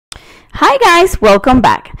Hi guys, welcome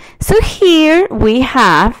back. So here we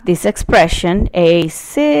have this expression a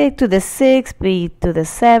to the 6, b to the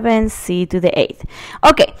 7, c to the 8.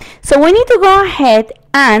 Okay, so we need to go ahead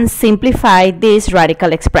and simplify this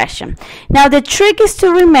radical expression. Now the trick is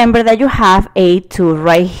to remember that you have a 2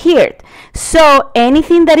 right here. So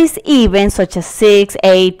anything that is even, such as 6,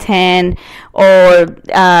 8, 10, or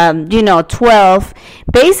 12,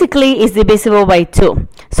 basically is divisible by 2.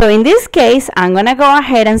 So in this case, I'm going to go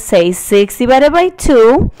ahead and say 6 divided by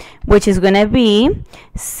 2, which is going to be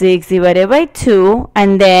 6 divided by 2,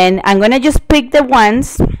 and then I'm going to just pick the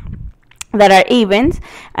ones that are evens,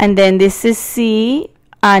 and then this is c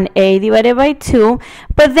and a divided by 2,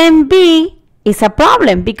 but then b is a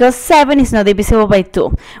problem because 7 is not divisible by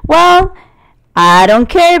 2. Well, I don't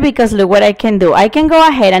care, because look what I can do. I can go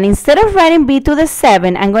ahead and instead of writing b to the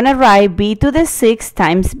 7, I'm going to write b to the 6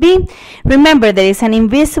 times b. Remember, there is an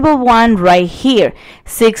invisible one right here.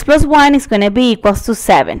 6 plus 1 is going to be equals to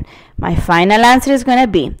 7. My final answer is going to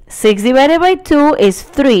be 6 divided by 2 is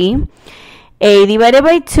 3. A divided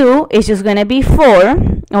by 2 is just going to be 4,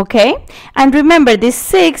 okay? And remember, this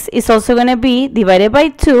 6 is also going to be divided by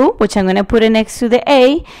 2, which I'm going to put it next to the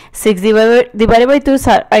A. 6 divided by 2 is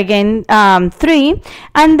again 3.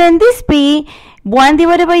 And then this B, 1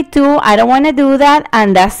 divided by 2, I don't want to do that,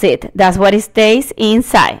 and that's it. That's what it stays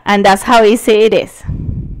inside, and that's how easy it is.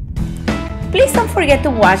 Please don't forget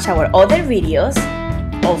to watch our other videos.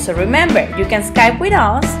 Also remember, you can Skype with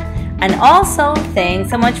us. And also,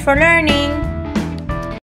 thanks so much for learning.